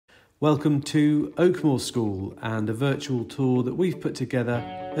Welcome to Oakmoor School and a virtual tour that we've put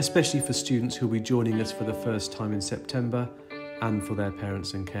together especially for students who will be joining us for the first time in September and for their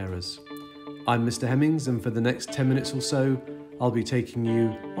parents and carers. I'm Mr. Hemmings, and for the next 10 minutes or so I'll be taking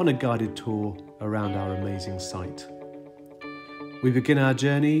you on a guided tour around our amazing site. We begin our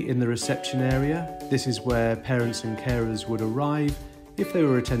journey in the reception area. This is where parents and carers would arrive if they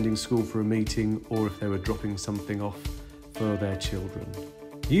were attending school for a meeting or if they were dropping something off for their children.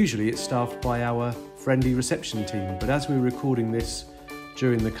 Usually it's staffed by our friendly reception team, but as we're recording this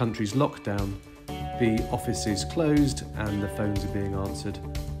during the country's lockdown, the office is closed and the phones are being answered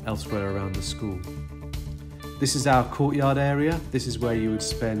elsewhere around the school. This is our courtyard area. This is where you would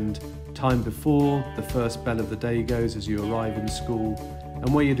spend time before the first bell of the day goes as you arrive in school,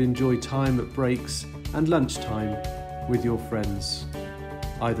 and where you'd enjoy time at breaks and lunchtime with your friends,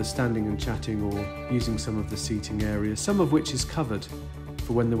 either standing and chatting or using some of the seating areas, some of which is covered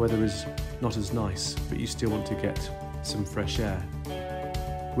for when the weather is not as nice, but you still want to get some fresh air.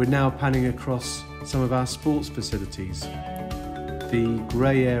 We're now panning across some of our sports facilities. The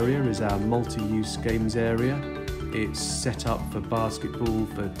grey area is our multi-use games area. It's set up for basketball,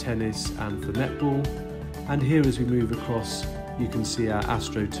 for tennis and for netball. And here as we move across, you can see our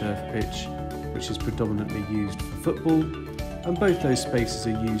AstroTurf pitch, which is predominantly used for football. And both those spaces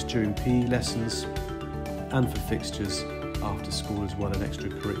are used during PE lessons and for fixtures after school as well, and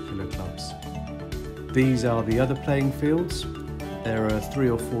extracurricular clubs. These are the other playing fields. There are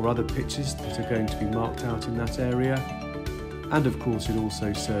 3 or 4 other pitches that are going to be marked out in that area. And of course it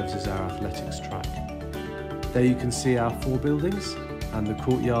also serves as our athletics track. There you can see our 4 buildings and the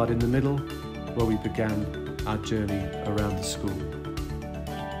courtyard in the middle where we began our journey around the school.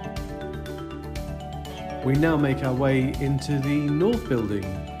 We now make our way into the North Building,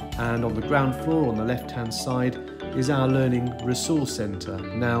 and on the ground floor on the left hand side is our Learning Resource Centre.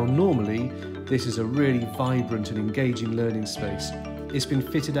 Now normally this is a really vibrant and engaging learning space. It's been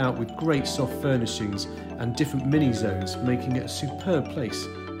fitted out with great soft furnishings and different mini zones, making it a superb place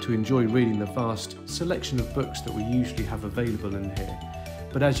to enjoy reading the vast selection of books that we usually have available in here.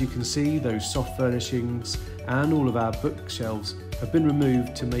 But as you can see, those soft furnishings and all of our bookshelves have been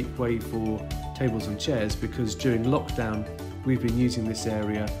removed to make way for tables and chairs, because during lockdown we've been using this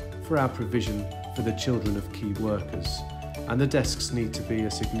area for our provision for the children of key workers. And the desks need to be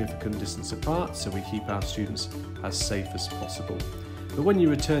a significant distance apart so we keep our students as safe as possible. But when you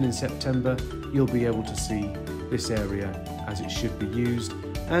return in September, you'll be able to see this area as it should be used,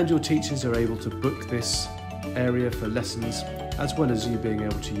 and your teachers are able to book this area for lessons, as well as you being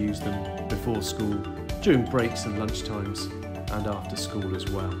able to use them before school, during breaks and lunchtimes, and after school as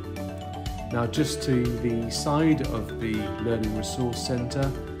well. Now just to the side of the Learning Resource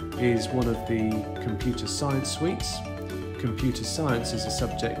Centre is one of the computer science suites. Computer science is a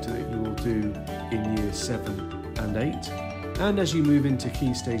subject that you will do in year 7 and 8. And as you move into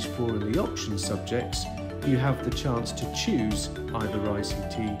Key Stage 4 in the option subjects, you have the chance to choose either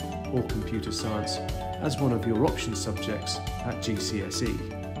ICT or computer science as one of your option subjects at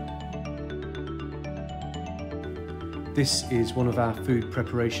GCSE. This is one of our food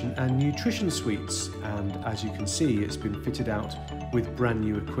preparation and nutrition suites, and as you can see, it's been fitted out with brand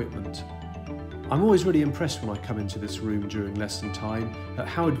new equipment. I'm always really impressed when I come into this room during lesson time at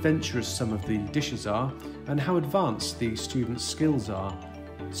how adventurous some of the dishes are and how advanced the students' skills are.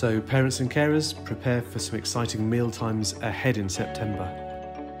 So parents and carers, prepare for some exciting meal times ahead in September.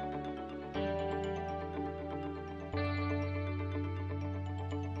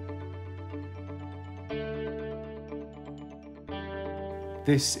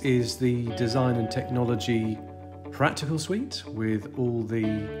 This is the Design and Technology Practical Suite with all the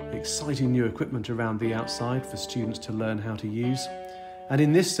exciting new equipment around the outside for students to learn how to use. And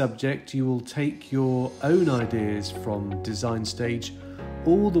in this subject you will take your own ideas from design stage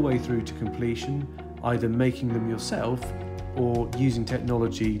all the way through to completion, either making them yourself or using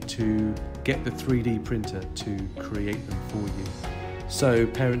technology to get the 3D printer to create them for you. So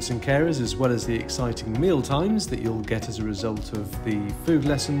parents and carers, as well as the exciting meal times that you'll get as a result of the food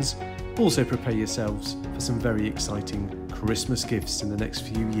lessons, also prepare yourselves for some very exciting Christmas gifts in the next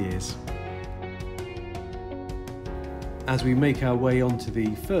few years. As we make our way onto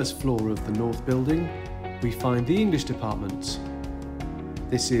the first floor of the North Building, we find the English department.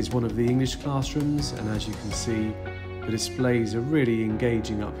 This is one of the English classrooms, and as you can see, the displays are really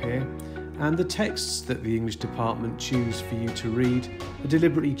engaging up here, and the texts that the English department choose for you to read are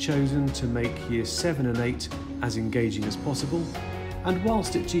deliberately chosen to make year 7 and 8 as engaging as possible. And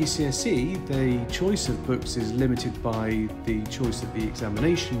whilst at GCSE the choice of books is limited by the choice that the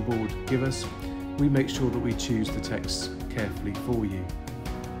examination board give us, we make sure that we choose the texts carefully for you.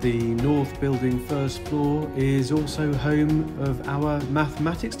 The North Building first floor is also home of our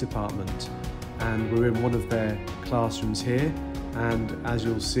mathematics department, and we're in one of their classrooms here, and as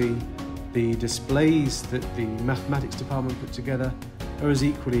you'll see, the displays that the mathematics department put together are as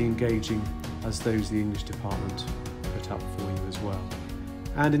equally engaging as those the English department put up for you as well.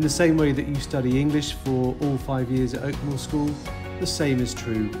 And in the same way that you study English for all 5 years at Oakmoor School, the same is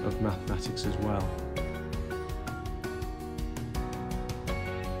true of mathematics as well.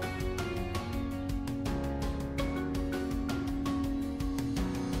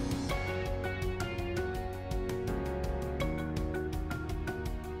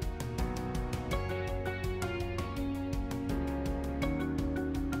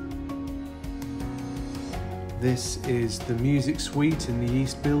 This is the music suite in the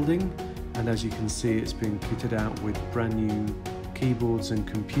East Building, and as you can see, it's been kitted out with brand new keyboards and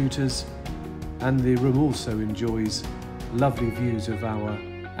computers, and the room also enjoys lovely views of our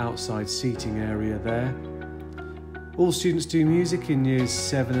outside seating area there. All students do music in years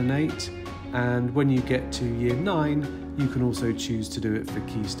 7 and 8, and when you get to year 9 you can also choose to do it for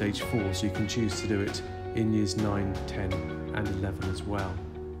Key Stage 4, so you can choose to do it in years 9, 10 and 11 as well.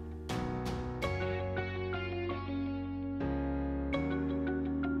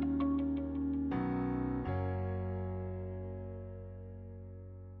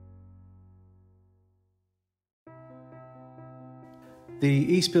 The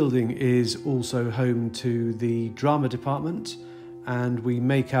East Building is also home to the drama department, and we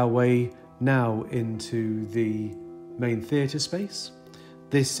make our way now into the main theatre space.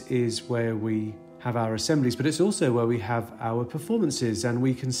 This is where we have our assemblies, but it's also where we have our performances, and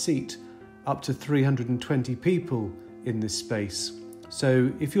we can seat up to 320 people in this space.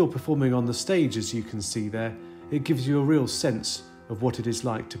 So if you're performing on the stage, as you can see there, it gives you a real sense of what it is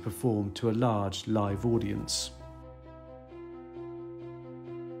like to perform to a large live audience.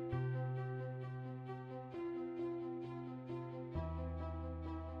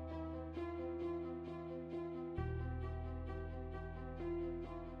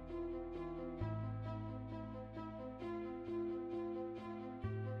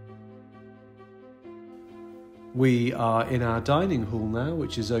 We are in our dining hall now,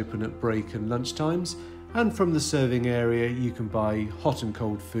 which is open at break and lunch times, and from the serving area you can buy hot and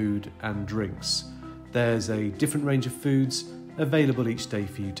cold food and drinks. There's a different range of foods available each day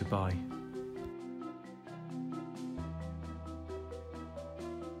for you to buy.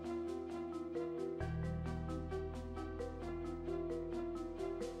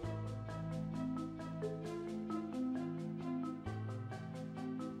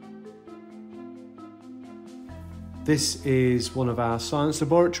 This is one of our science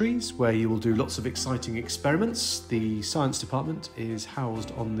laboratories where you will do lots of exciting experiments. The science department is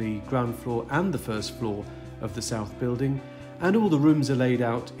housed on the ground floor and the first floor of the south building, and all the rooms are laid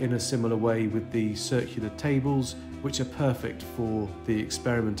out in a similar way with the circular tables, which are perfect for the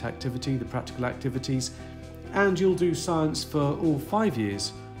experiment activity, the practical activities. And you'll do science for all 5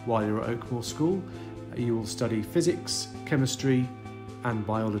 years while you're at Oakmoor School. You will study physics, chemistry and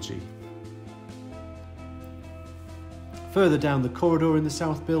biology. Further down the corridor in the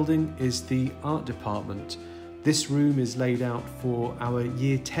south building is the art department. This room is laid out for our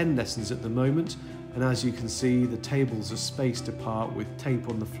year 10 lessons at the moment, and as you can see, the tables are spaced apart with tape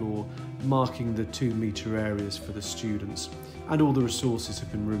on the floor marking the 2-metre areas for the students, and all the resources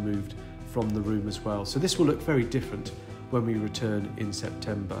have been removed from the room as well. So this will look very different when we return in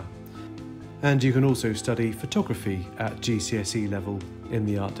September. And you can also study photography at GCSE level in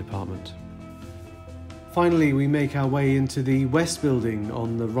the art department. Finally, we make our way into the West Building.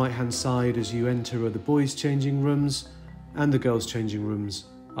 On the right-hand side as you enter are the boys' changing rooms, and the girls' changing rooms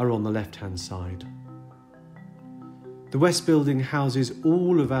are on the left-hand side. The West Building houses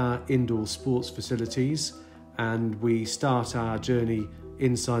all of our indoor sports facilities, and we start our journey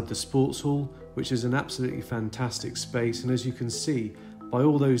inside the sports hall, which is an absolutely fantastic space. And as you can see by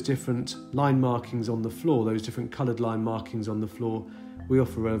all those different line markings on the floor, those different coloured line markings on the floor, we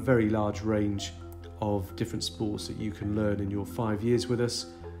offer a very large range of different sports that you can learn in your 5 years with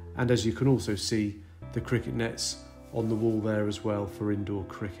us. And as you can also see, the cricket nets on the wall there as well for indoor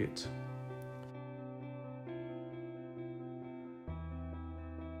cricket.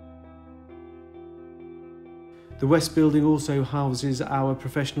 The West Building also houses our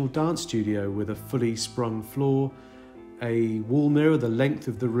professional dance studio with a fully sprung floor, a wall mirror the length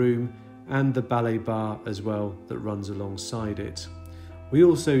of the room, and the ballet bar as well that runs alongside it. We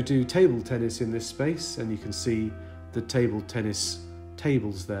also do table tennis in this space, and you can see the table tennis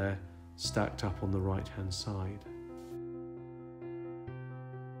tables there stacked up on the right hand side.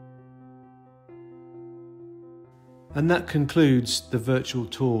 And that concludes the virtual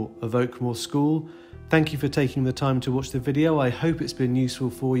tour of Oakmoor School. Thank you for taking the time to watch the video. I hope it's been useful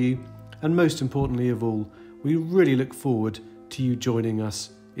for you. And most importantly of all, we really look forward to you joining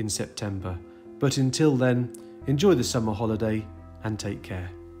us in September. But until then, enjoy the summer holiday and take care.